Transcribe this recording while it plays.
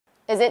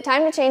Is it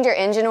time to change your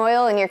engine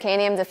oil in your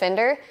Can-Am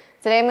Defender?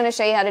 Today I'm going to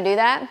show you how to do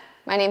that.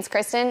 My name's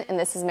Kristen and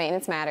this is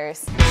Maintenance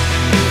Matters.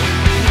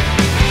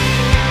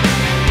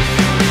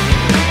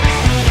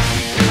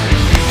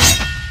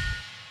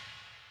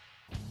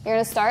 You're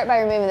going to start by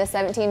removing the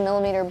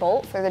 17mm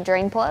bolt for the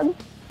drain plug.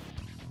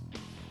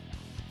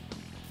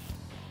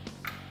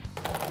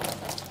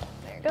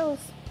 There it goes.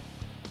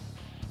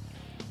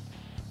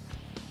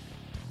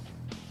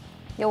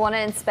 You'll want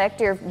to inspect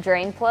your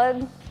drain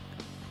plug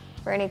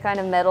for any kind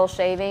of metal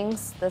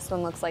shavings. This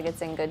one looks like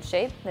it's in good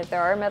shape. If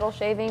there are metal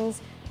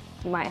shavings,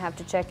 you might have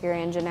to check your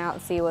engine out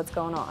and see what's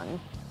going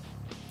on.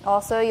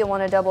 Also, you'll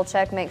want to double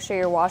check, make sure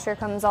your washer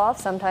comes off.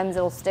 Sometimes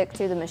it'll stick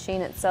to the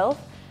machine itself.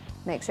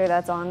 Make sure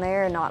that's on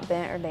there and not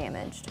bent or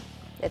damaged.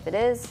 If it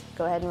is,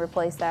 go ahead and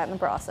replace that in the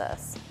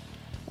process.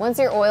 Once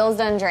your oil is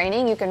done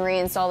draining, you can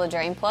reinstall the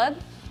drain plug.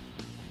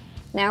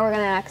 Now we're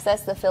going to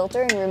access the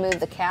filter and remove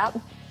the cap.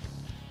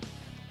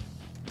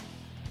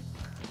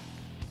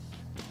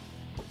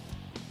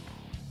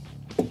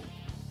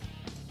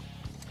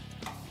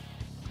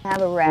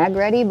 Have a rag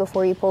ready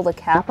before you pull the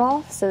cap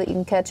off so that you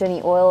can catch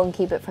any oil and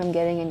keep it from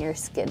getting in your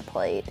skid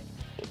plate.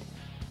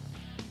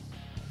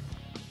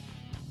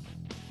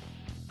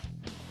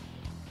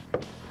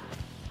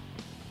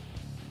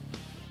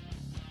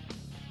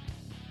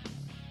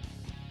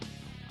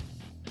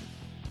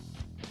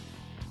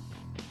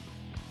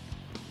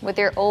 With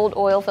your old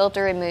oil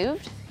filter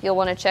removed, you'll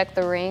want to check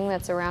the ring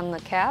that's around the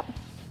cap.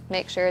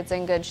 Make sure it's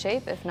in good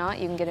shape. If not,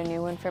 you can get a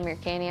new one from your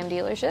Can-Am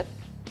dealership.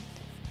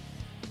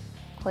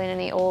 Clean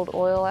any old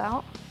oil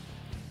out.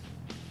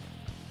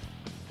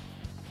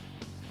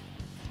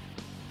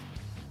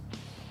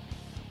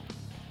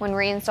 When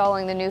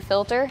reinstalling the new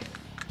filter,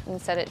 you can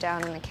set it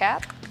down in the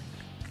cap.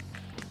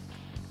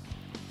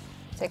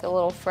 Take a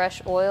little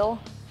fresh oil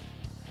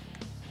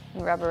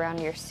and rub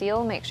around your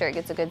seal. Make sure it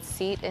gets a good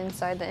seat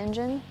inside the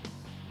engine.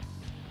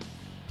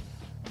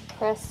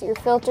 Press your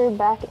filter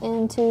back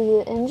into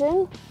the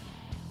engine.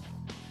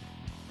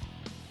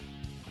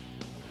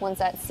 Once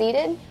that's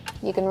seated,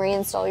 you can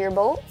reinstall your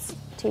bolts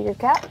to your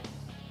cap.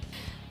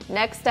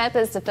 Next step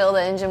is to fill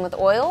the engine with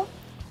oil.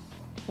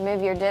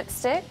 Remove your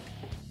dipstick.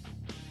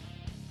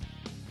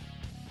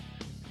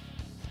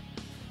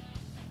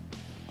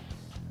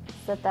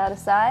 Set that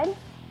aside.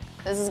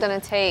 This is going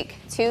to take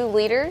 2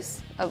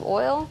 liters of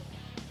oil.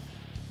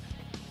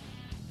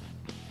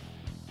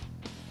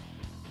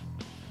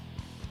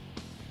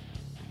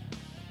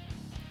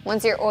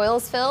 Once your oil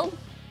is filled,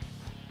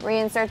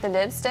 reinsert the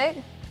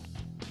dipstick.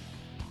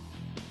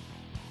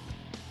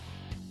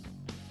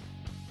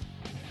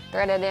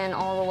 Thread it in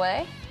all the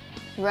way.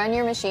 Run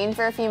your machine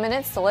for a few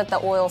minutes to let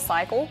the oil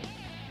cycle.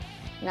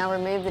 Now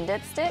remove the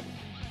dipstick,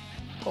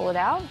 pull it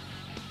out,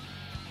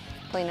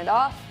 clean it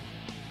off,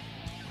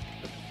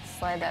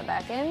 slide that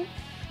back in,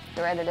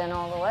 thread it in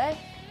all the way.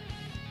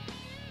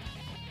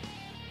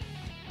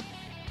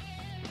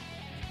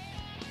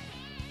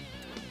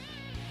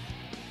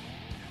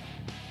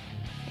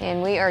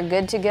 And we are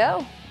good to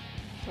go.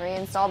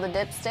 Reinstall the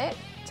dipstick,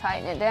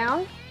 tighten it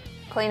down,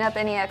 clean up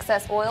any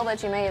excess oil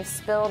that you may have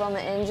spilled on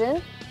the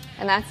engine,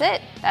 and that's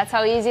it. That's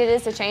how easy it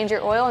is to change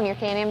your oil in your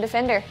Can-Am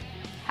Defender.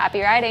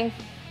 Happy riding!